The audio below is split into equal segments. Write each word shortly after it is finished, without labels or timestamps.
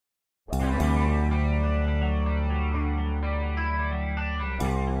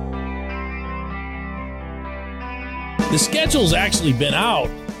The schedule's actually been out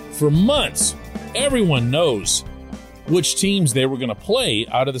for months. Everyone knows which teams they were going to play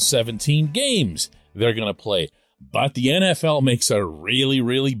out of the 17 games they're going to play. But the NFL makes a really,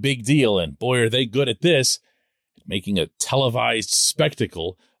 really big deal, and boy, are they good at this, making a televised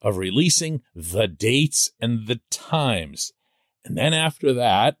spectacle of releasing the dates and the times. And then after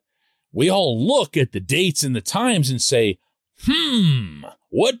that, we all look at the dates and the times and say,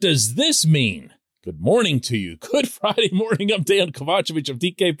 what does this mean? Good morning to you. Good Friday morning. I'm Dan Kovacevic of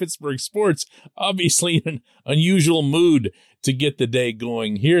DK Pittsburgh Sports. Obviously in an unusual mood to get the day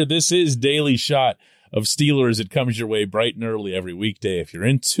going here. This is Daily Shot of Steelers. It comes your way bright and early every weekday if you're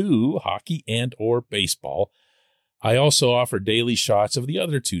into hockey and or baseball. I also offer daily shots of the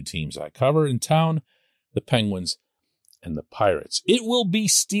other two teams I cover in town, the Penguins and the Pirates. It will be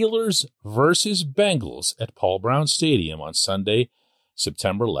Steelers versus Bengals at Paul Brown Stadium on Sunday,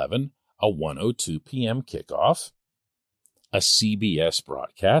 September 11, a 1:02 p.m. kickoff, a CBS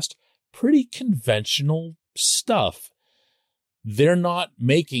broadcast, pretty conventional stuff. They're not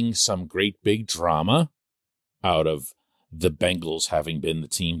making some great big drama out of the Bengals having been the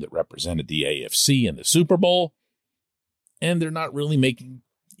team that represented the AFC in the Super Bowl. And they're not really making,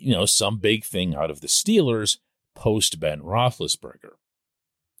 some big thing out of the Steelers post Ben Roethlisberger.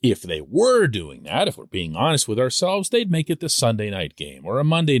 If they were doing that, if we're being honest with ourselves, they'd make it the Sunday night game or a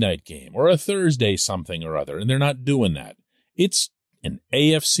Monday night game or a Thursday something or other. And they're not doing that. It's an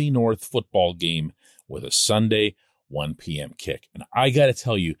AFC North football game with a Sunday 1 p.m. kick. And I got to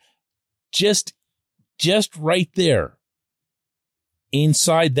tell you, just right there,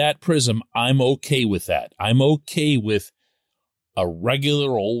 inside that prism, I'm okay with that. I'm okay with a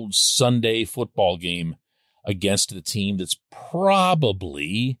regular old Sunday football game against the team that's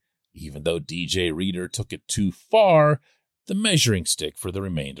probably, even though DJ Reader took it too far, the measuring stick for the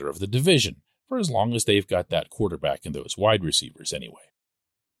remainder of the division, for as long as they've got that quarterback and those wide receivers anyway.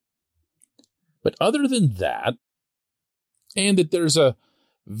 But other than that, and that there's a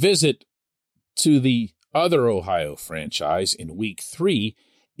visit to the other Ohio franchise in Week 3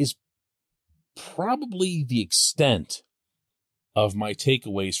 is probably the extent of my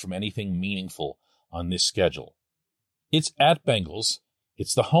takeaways from anything meaningful on this schedule. It's at Bengals,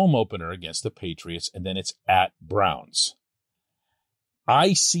 it's the home opener against the Patriots, and then it's at Browns.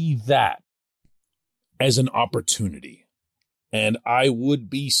 I see that as an opportunity, and I would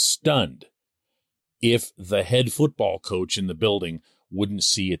be stunned if the head football coach in the building wouldn't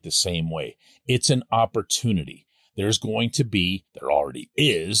see it the same way. It's an opportunity. There already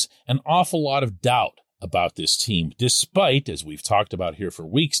is, an awful lot of doubt about this team, despite, as we've talked about here for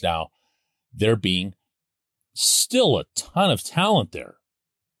weeks now, there being still a ton of talent there,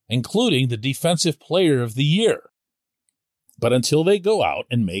 including the Defensive Player of the Year. But until they go out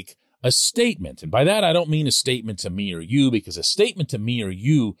and make a statement, and by that I don't mean a statement to me or you, because a statement to me or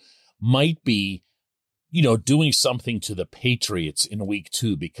you might be, doing something to the Patriots in Week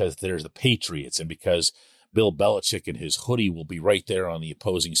 2 because there's the Patriots and because Bill Belichick and his hoodie will be right there on the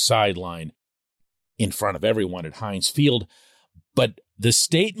opposing sideline in front of everyone at Heinz Field. But the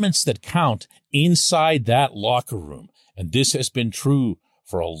statements that count inside that locker room, and this has been true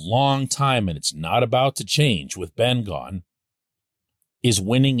for a long time, and it's not about to change with Ben gone, is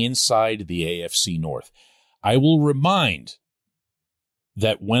winning inside the AFC North. I will remind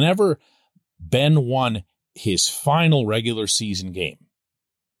that whenever Ben won his final regular season game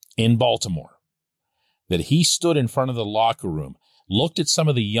in Baltimore, that he stood in front of the locker room, looked at some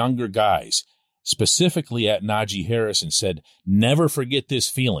of the younger guys, specifically at Najee Harris, and said, never forget this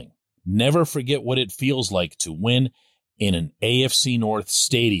feeling. Never forget what it feels like to win in an AFC North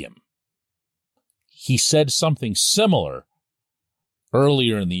stadium. He said something similar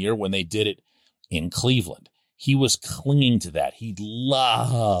earlier in the year when they did it in Cleveland. He was clinging to that. He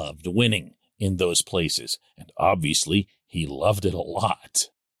loved winning in those places, and obviously he loved it a lot.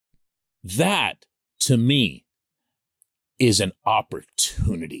 That, to me, is an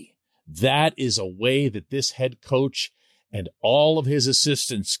opportunity. That is a way that this head coach and all of his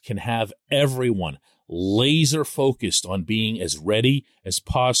assistants can have everyone laser focused on being as ready as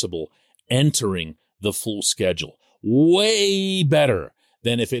possible entering the full schedule. Way better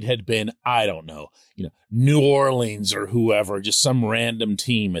than if it had been, I don't know, New Orleans or whoever, just some random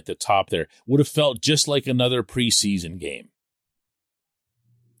team at the top there. Would have felt just like another preseason game.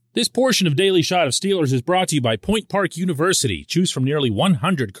 This portion of Daily Shot of Steelers is brought to you by Point Park University. Choose from nearly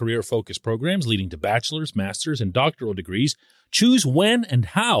 100 career-focused programs leading to bachelor's, master's, and doctoral degrees. Choose when and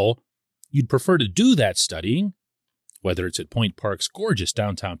how you'd prefer to do that studying, whether it's at Point Park's gorgeous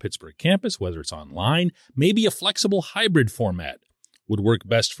downtown Pittsburgh campus, whether it's online, maybe a flexible hybrid format, would work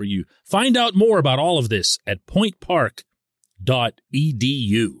best for you. Find out more about all of this at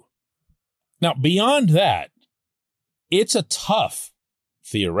pointpark.edu. Now, beyond that, it's a tough,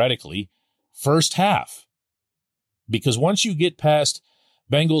 theoretically, first half. Because once you get past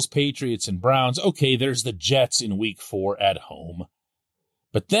Bengals, Patriots, and Browns, okay, there's the Jets in week 4 at home.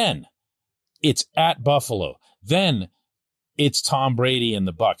 But then it's at Buffalo. Then it's Tom Brady and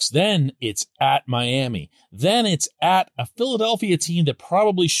the Bucs. Then it's at Miami. Then it's at a Philadelphia team that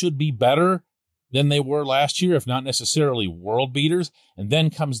probably should be better than they were last year, if not necessarily world beaters. And then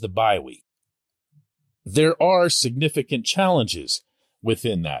comes the bye week. There are significant challenges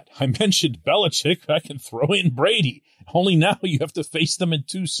within that. I mentioned Belichick. I can throw in Brady. Only now you have to face them in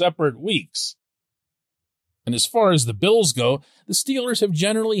 2 separate weeks. And as far as the Bills go, the Steelers have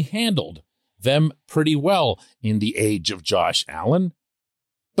generally handled them pretty well in the age of Josh Allen.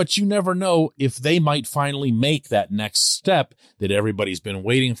 But you never know if they might finally make that next step that everybody's been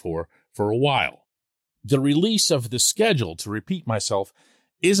waiting for a while. The release of the schedule, to repeat myself,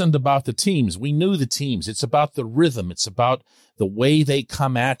 isn't about the teams. We knew the teams. It's about the rhythm. It's about the way they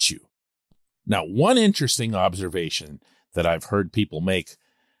come at you. Now, one interesting observation that I've heard people make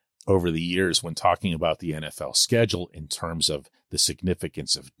over the years when talking about the NFL schedule in terms of the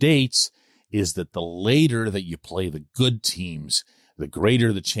significance of dates is that the later that you play the good teams, the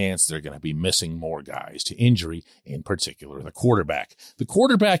greater the chance they're going to be missing more guys to injury, in particular the quarterback. The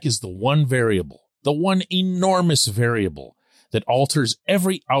quarterback is the one variable, the one enormous variable that alters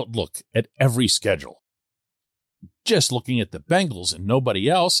every outlook at every schedule. Just looking at the Bengals and nobody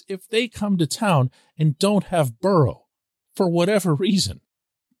else, if they come to town and don't have Burrow, for whatever reason,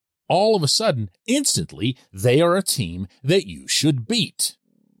 all of a sudden, instantly, they are a team that you should beat.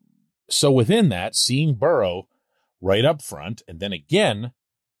 So within that, seeing Burrow right up front, and then again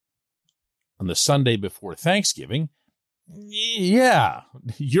on the Sunday before Thanksgiving, yeah,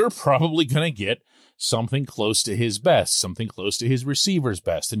 you're probably going to get something close to his best, something close to his receiver's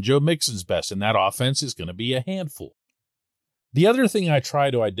best, and Joe Mixon's best, and that offense is going to be a handful. The other thing I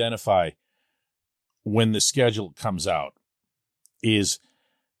try to identify when the schedule comes out is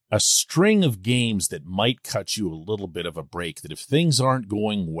a string of games that might cut you a little bit of a break, that if things aren't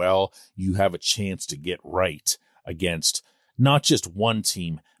going well, you have a chance to get right against not just one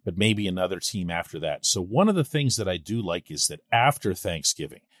team, but maybe another team after that. So one of the things that I do like is that after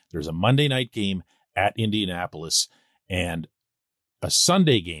Thanksgiving, there's a Monday night game at Indianapolis and a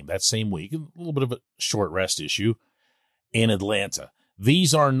Sunday game that same week, a little bit of a short rest issue, in Atlanta.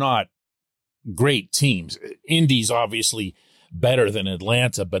 These are not great teams. Indy's obviously better than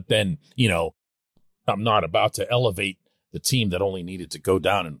Atlanta, but then, I'm not about to elevate the team that only needed to go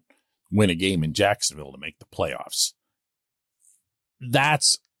down and win a game in Jacksonville to make the playoffs.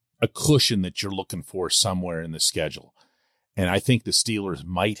 That's a cushion that you're looking for somewhere in the schedule. And I think the Steelers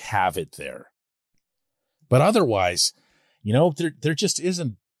might have it there. But otherwise, there just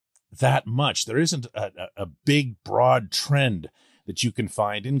isn't that much. There isn't a big, broad trend that you can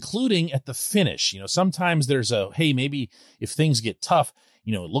find, including at the finish. Sometimes there's hey, maybe if things get tough,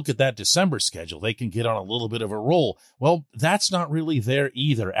 look at that December schedule. They can get on a little bit of a roll. Well, that's not really there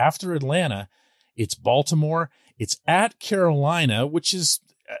either. After Atlanta, it's Baltimore. It's at Carolina, which is,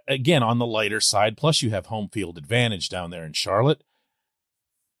 again, on the lighter side. Plus, you have home field advantage down there in Charlotte.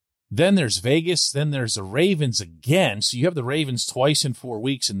 Then there's Vegas. Then there's the Ravens again. So you have the Ravens twice in 4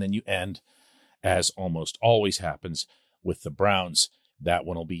 weeks, and then you end, as almost always happens, with the Browns. That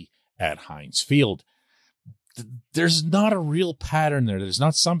one will be at Heinz Field. There's not a real pattern there. There's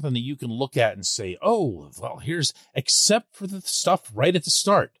not something that you can look at and say, oh, well, here's, except for the stuff right at the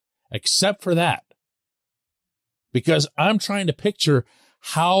start, except for that. Because I'm trying to picture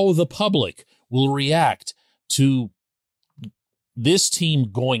how the public will react to this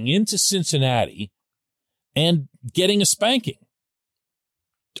team going into Cincinnati and getting a spanking.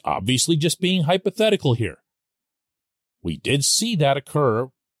 Obviously, just being hypothetical here. We did see that occur,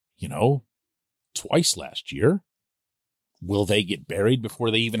 twice last year. Will they get buried before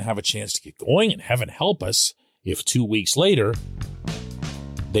they even have a chance to get going? And heaven help us if 2 weeks later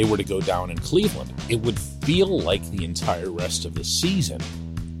they were to go down in Cleveland. It would feel like the entire rest of the season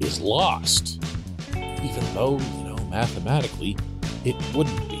is lost, even though, mathematically it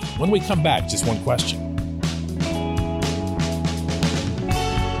wouldn't be. When we come back, just one question.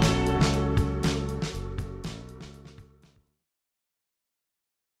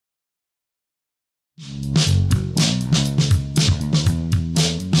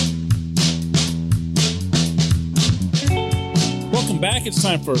 back. It's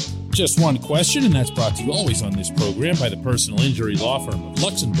time for Just One Question, and that's brought to you always on this program by the personal injury law firm of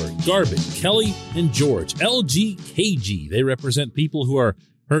Luxembourg, Garvin, Kelly, and George, LGKG. They represent people who are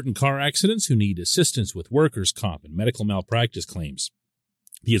hurt in car accidents who need assistance with workers' comp and medical malpractice claims.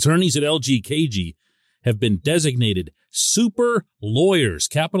 The attorneys at LGKG have been designated super lawyers,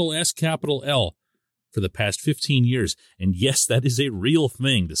 capital S, capital L, for the past 15 years. And yes, that is a real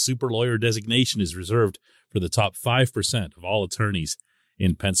thing. The super lawyer designation is reserved for the top 5% of all attorneys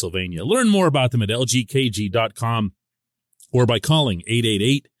in Pennsylvania. Learn more about them at lgkg.com or by calling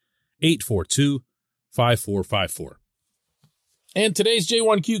 888-842-5454. And today's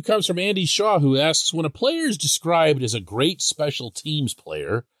J1Q comes from Andy Shaw, who asks, when a player is described as a great special teams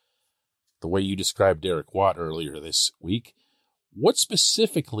player, the way you described Derek Watt earlier this week, what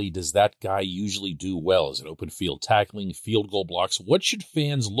specifically does that guy usually do well? Is it open field tackling, field goal blocks? What should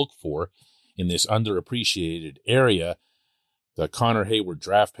fans look for in this underappreciated area? The Connor Hayward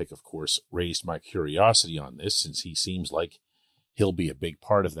draft pick, of course, raised my curiosity on this, since he seems like he'll be a big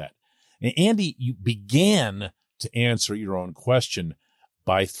part of that. And Andy, you began to answer your own question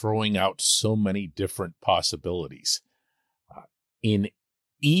by throwing out so many different possibilities. In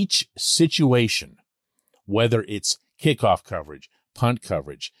each situation, whether it's kickoff coverage, punt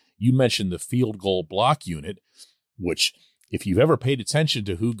coverage, you mentioned the field goal block unit, which, if you've ever paid attention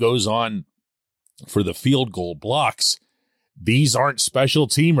to who goes on for the field goal blocks, these aren't special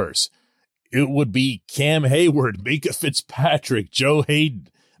teamers. It would be Cam Hayward, Micah Fitzpatrick, Joe Hayden.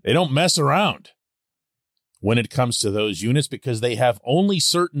 They don't mess around when it comes to those units, because they have only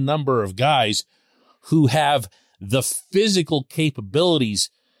certain number of guys who have the physical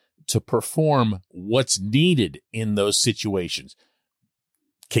capabilities to perform what's needed in those situations.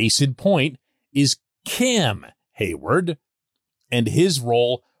 Case in point is Cam Hayward and his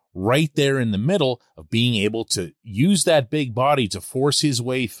role right there in the middle of being able to use that big body to force his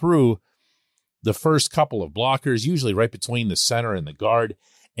way through the first couple of blockers, usually right between the center and the guard,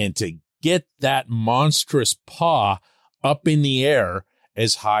 and to get that monstrous paw up in the air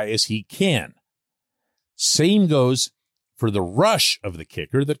as high as he can. Same goes for the rush of the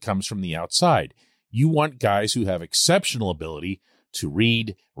kicker that comes from the outside. You want guys who have exceptional ability to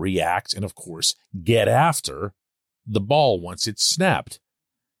read, react, and of course, get after the ball once it's snapped.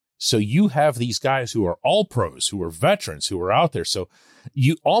 So you have these guys who are all pros, who are veterans, who are out there. So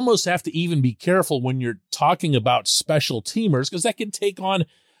you almost have to even be careful when you're talking about special teamers, because that can take on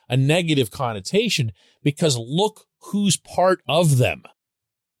a negative connotation, because look who's part of them.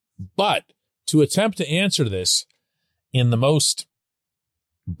 But to attempt to answer this in the most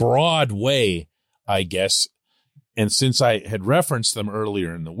broad way, I guess, and since I had referenced them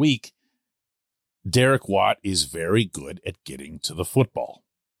earlier in the week, Derek Watt is very good at getting to the football.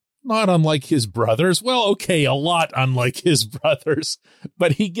 Not unlike his brothers. Well, okay, a lot unlike his brothers,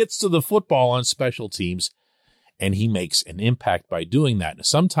 but he gets to the football on special teams, and he makes an impact by doing that. Now,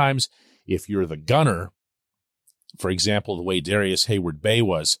 sometimes if you're the gunner, for example, the way Darius Hayward-Bay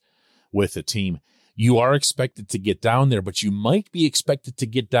was with the team, you are expected to get down there, but you might be expected to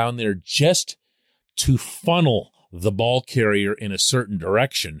get down there just to funnel the ball carrier in a certain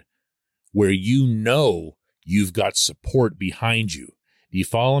direction where you know you've got support behind you. Do you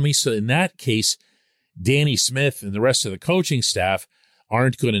follow me? So in that case, Danny Smith and the rest of the coaching staff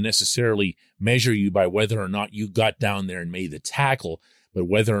aren't going to necessarily measure you by whether or not you got down there and made the tackle, but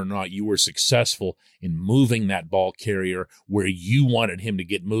whether or not you were successful in moving that ball carrier where you wanted him to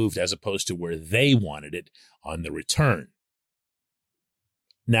get moved as opposed to where they wanted it on the return.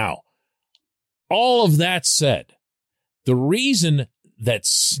 Now, all of that said, the reason that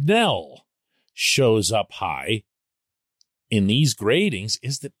Snell shows up high in these gradings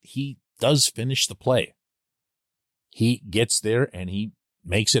is that he does finish the play. He gets there and he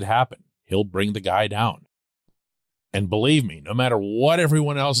makes it happen. He'll bring the guy down. And believe me, no matter what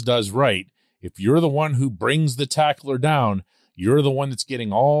everyone else does right, if you're the one who brings the tackler down, you're the one that's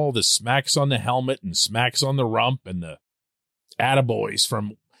getting all the smacks on the helmet and smacks on the rump and the attaboys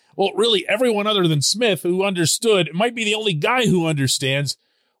from, well, really everyone other than Smith, who understood, it might be the only guy who understands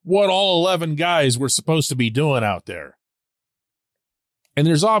what all 11 guys were supposed to be doing out there. And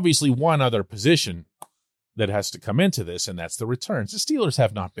there's obviously one other position that has to come into this, and that's the returns. The Steelers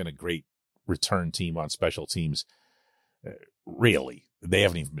have not been a great return team on special teams, really. They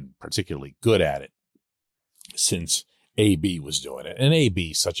haven't even been particularly good at it since AB was doing it. And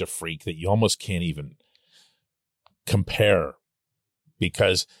AB is such a freak that you almost can't even compare,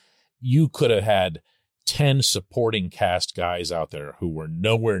 because you could have had 10 supporting cast guys out there who were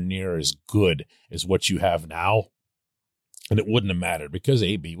nowhere near as good as what you have now. And it wouldn't have mattered because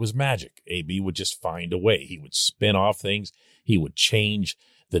AB was magic. AB would just find a way. He would spin off things. He would change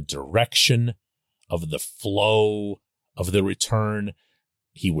the direction of the flow of the return.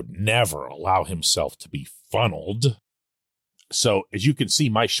 He would never allow himself to be funneled. So as you can see,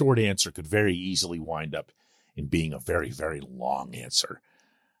 my short answer could very easily wind up in being a very, very long answer.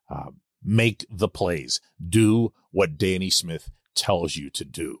 Make the plays. Do what Danny Smith tells you to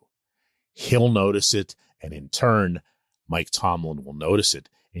do. He'll notice it, and in turn, Mike Tomlin will notice it,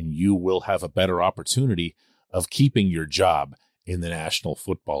 and you will have a better opportunity of keeping your job in the National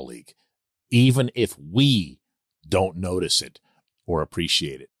Football League, even if we don't notice it or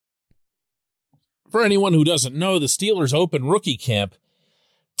appreciate it. For anyone who doesn't know, the Steelers open rookie camp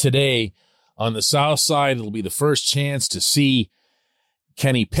today on the South Side. It'll be the first chance to see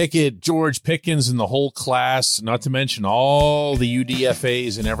Kenny Pickett, George Pickens, and the whole class, not to mention all the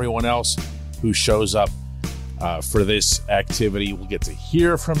UDFAs and everyone else who shows up for this activity. We'll get to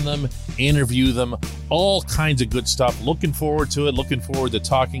hear from them, interview them, all kinds of good stuff. Looking forward to it. Looking forward to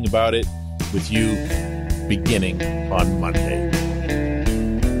talking about it with you beginning on Monday.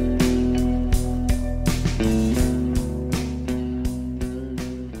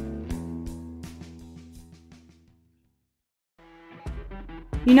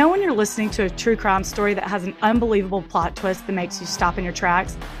 You know when you're listening to a true crime story that has an unbelievable plot twist that makes you stop in your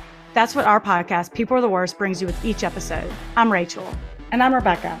tracks? That's what our podcast, People Are the Worst, brings you with each episode. I'm Rachel. And I'm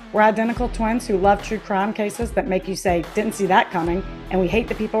Rebecca. We're identical twins who love true crime cases that make you say, didn't see that coming, and we hate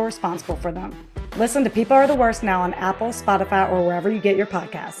the people responsible for them. Listen to People Are the Worst now on Apple, Spotify, or wherever you get your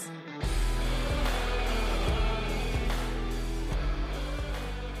podcasts.